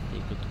 I wonder if we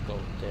could go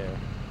there.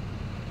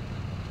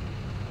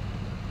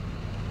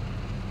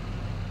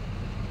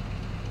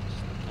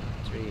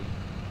 Tree.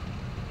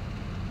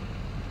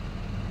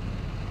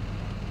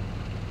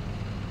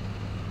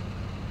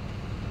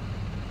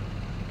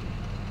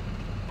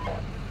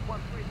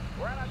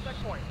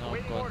 No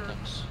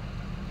contacts.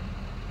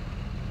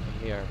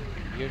 Here,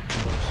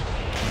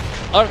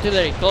 close.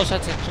 Artillery, close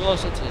access,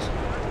 close access.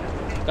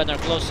 Gunner,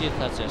 close seat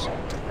access.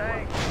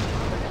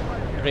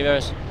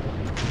 Reverse.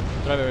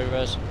 Driver,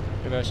 reverse.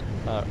 Reverse.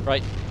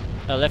 Right.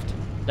 Left.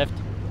 Left.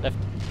 Left.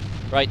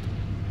 Right.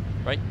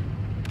 Right.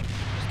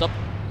 Stop.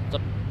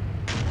 Stop.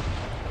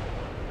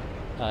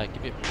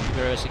 Keep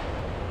reversing.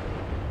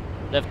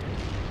 Left.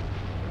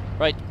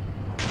 Right.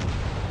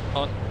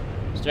 On.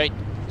 Straight.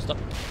 Stop.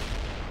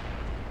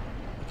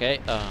 Okay,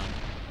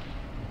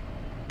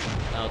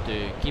 now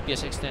to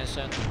GPS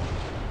extension.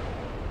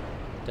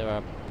 There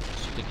are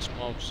shooting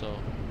smoke, so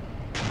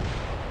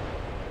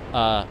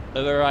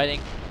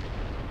overriding.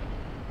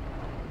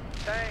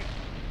 Tank.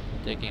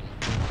 Taking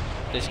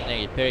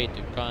designated Perry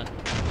to gun.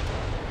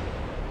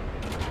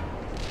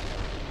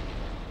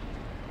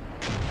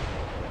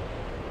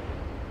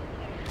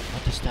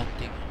 What is that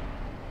thing?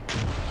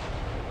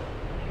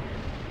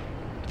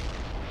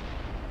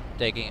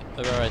 Taking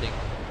overriding.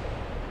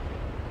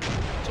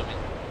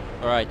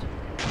 Alright.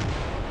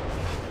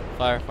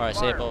 Fire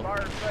Sable.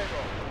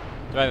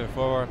 Driver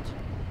forward.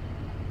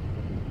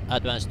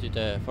 Advance to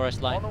the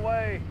forest line. On the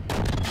way.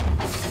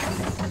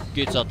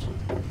 Good shot.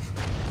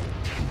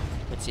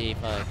 Let's see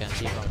if I can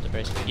see from the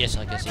periscope. Yes,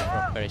 I can see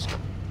from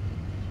periscope.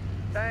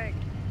 Tank.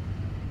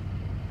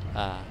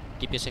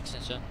 GPS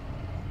extension.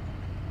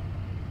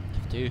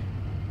 F2.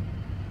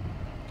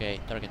 Okay,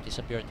 target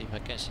disappeared. If I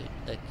can see,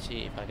 let's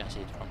see if I can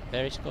see it from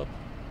periscope.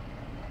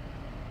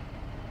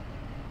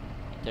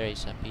 There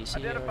is a PC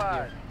over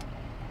here.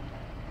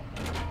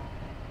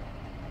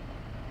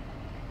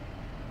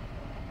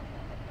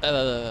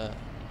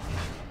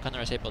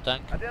 Gunner Sable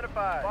tank.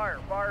 Identified.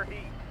 Fire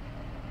heat.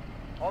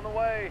 On the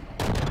way.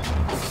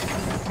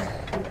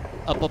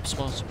 Pop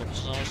smoke.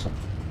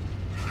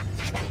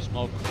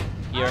 Smoke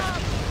here.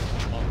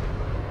 Smoke.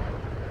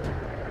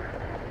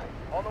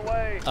 On the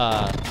way.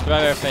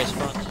 Driver face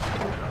front.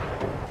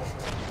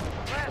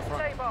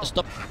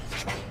 Stop.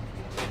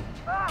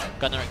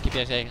 Gunner, keep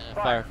saying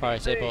fire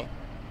Sable.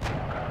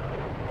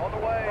 On the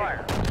way.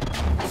 Fire.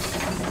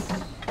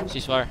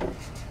 Ceasefire.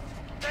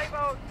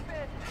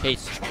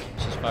 Hates.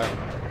 Ceasefire.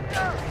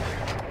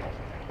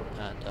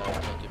 And go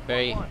to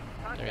Perry.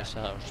 There is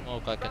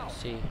smoke I can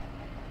see.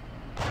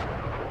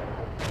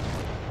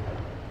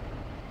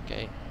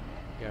 Okay.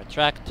 We are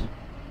tracked.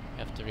 We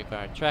have to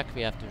repair track.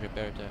 We have to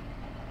repair the.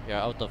 We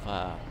are out of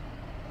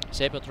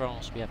Sable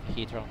drones. We have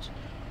heat rounds.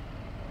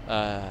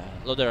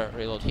 Loader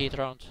reload heat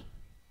round.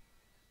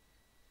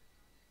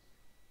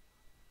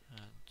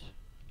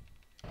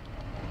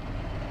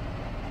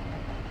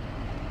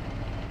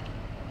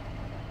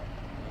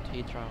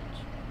 Heat round.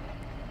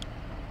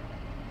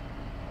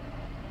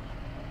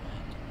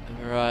 And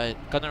override.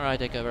 Gunner I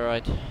take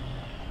override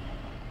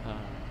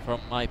from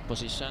my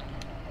position.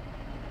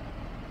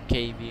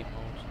 KV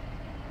mode.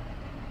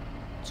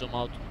 Zoom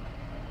out.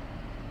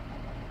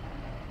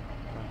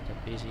 Right,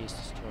 that PC is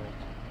destroyed.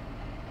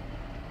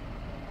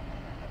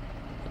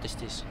 What is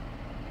this?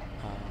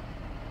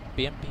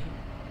 BMP?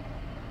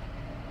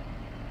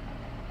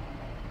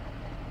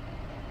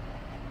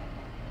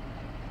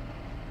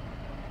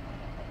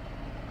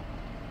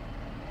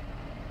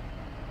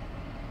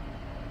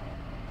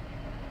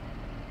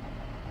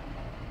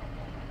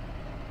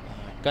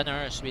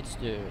 Gunner switch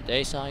to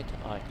day side.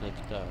 I click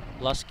the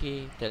plus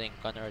key, telling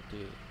gunner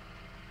to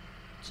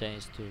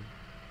change to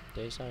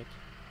day side.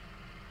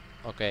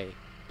 Okay,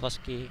 plus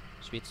key,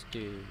 switch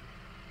to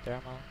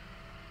thermal.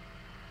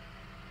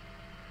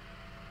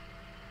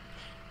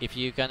 If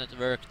you cannot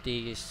work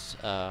these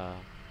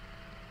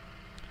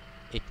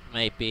it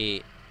may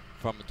be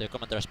from the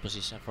commander's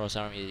position. For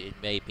some, it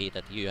may be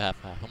that you have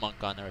a human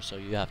gunner, so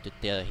you have to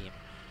tell him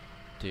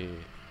to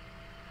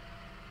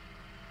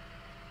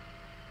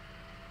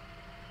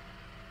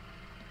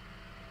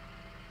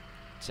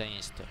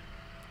change the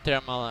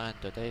thermal and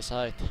the day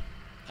sight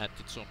and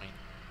to zoom in.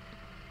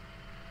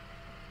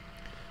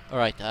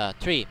 Alright,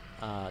 3.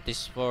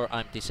 This is for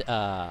I'm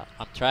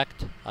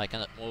tracked. I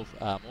cannot move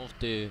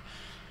to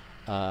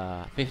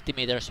 50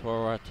 meters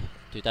forward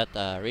to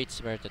that ridge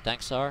where the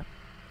tanks are.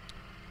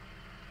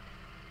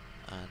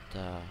 And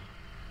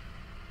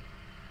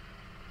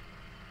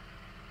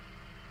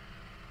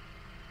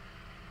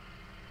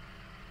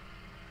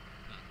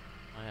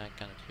I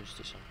cannot use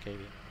this on KV.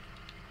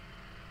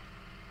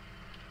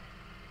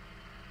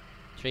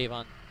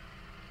 3-1.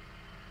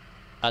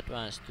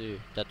 Advance to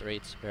that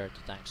ridge where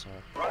the tanks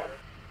are.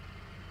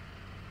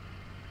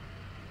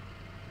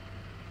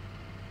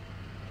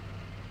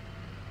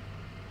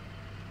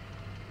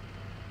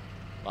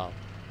 Wow.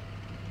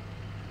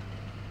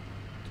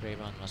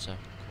 3-1 was a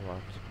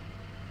coward.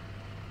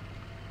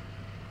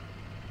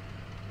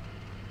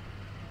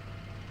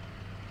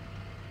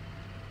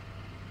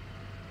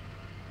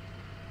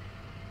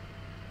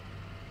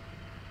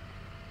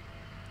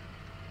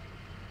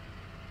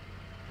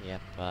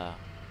 Yep, on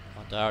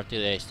the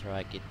artillery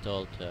strike it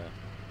told,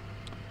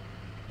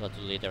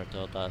 platoon leader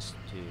told us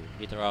to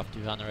hit her off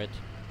 200,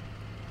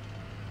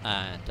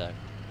 and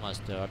once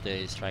the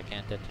artillery strike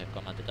ended,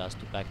 commanded us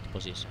to back to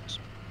positions.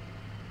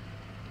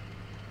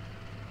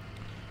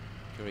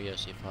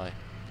 Curious if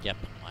yep,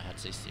 my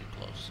hatch is still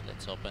closed.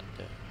 Let's open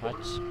the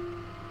hatch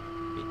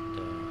with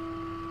the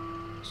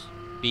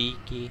B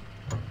key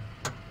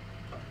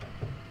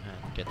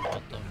and get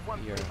out of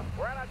here.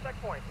 We're at our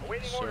checkpoint,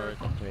 awaiting Sure orders.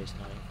 that there is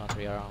no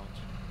infantry around.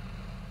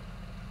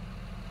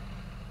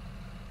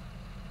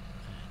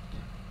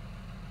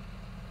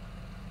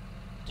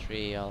 And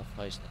 3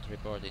 Alpha is not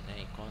reporting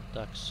any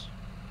contacts.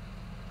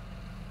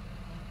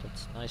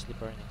 That's nicely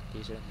burning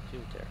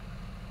T-72 there.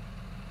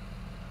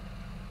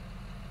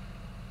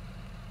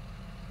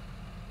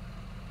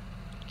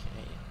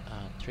 Okay,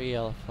 3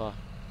 Alpha,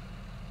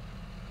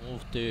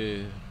 move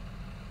to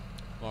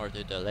more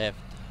to the left,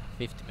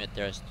 50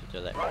 meters to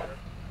the left.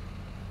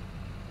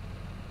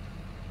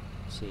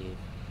 See if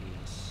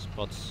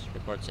he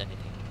reports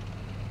anything.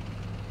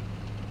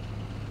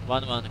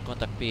 1-1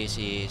 contact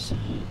PC is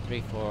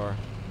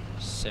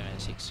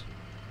 3476.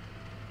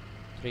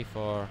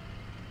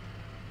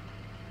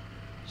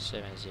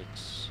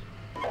 3476.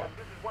 This is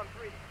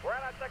 1-3. We're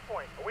at our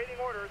checkpoint, awaiting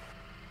orders.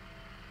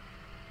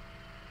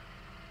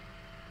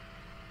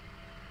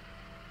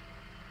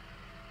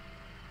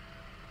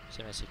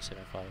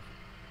 7675.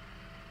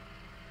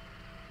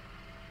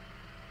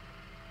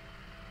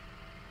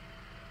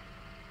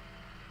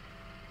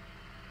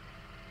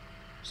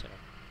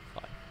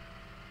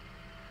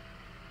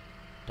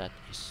 That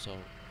is so old.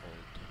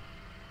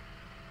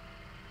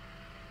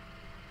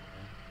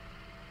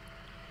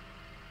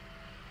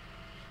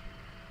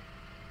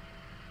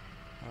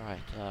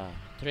 Alright,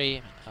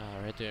 3,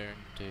 return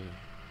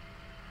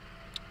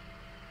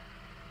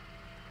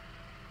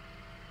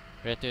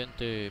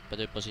to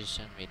battle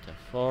position with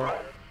 4.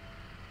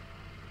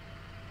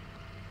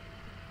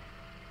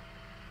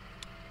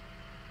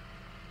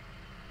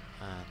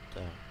 And I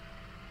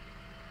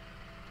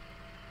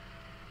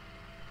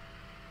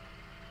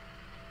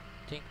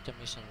think the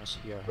mission was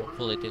here.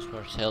 Hopefully this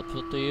was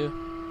helpful to you.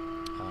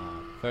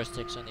 First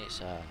section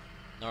is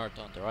north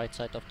on the right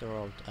side of the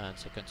road, and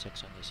second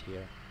section is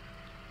here.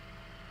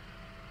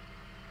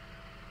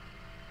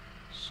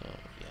 So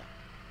yeah.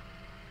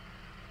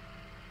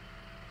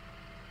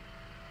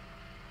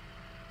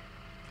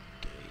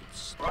 Okay,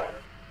 it's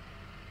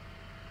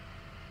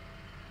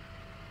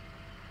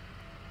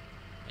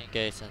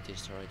engaged and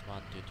destroyed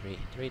 1, 2, 3.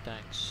 3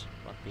 tanks,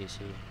 1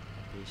 PC, 1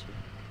 PC.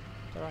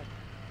 Alright.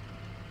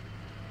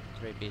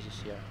 3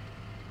 pieces here.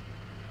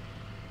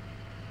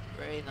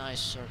 Very nice,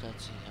 so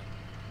that's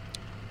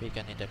we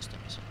can index the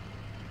mission.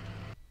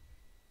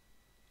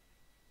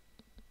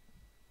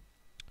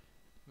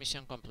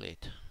 Mission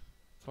complete.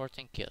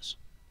 14 kills.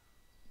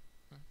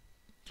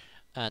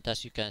 And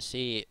as you can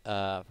see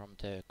from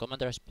the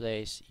commander's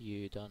place,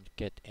 you don't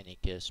get any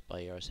kills by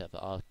yourself.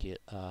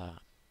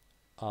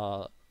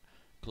 All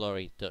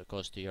glory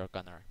goes to your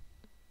gunner.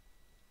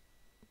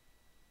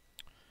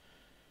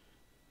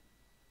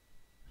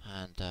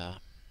 And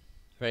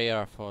very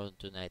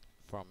unfortunate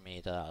from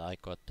me that I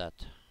got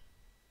that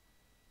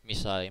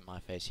missile in my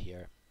face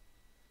here.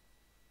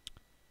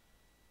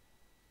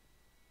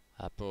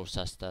 Proves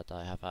us that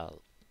I have a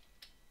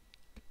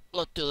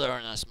lot to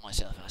learn as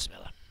myself as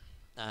well,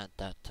 and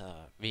that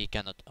we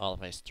cannot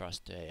always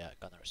trust a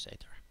gunners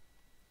either.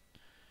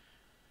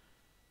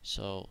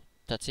 So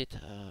that's it.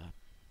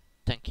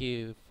 Thank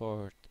you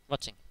for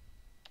watching.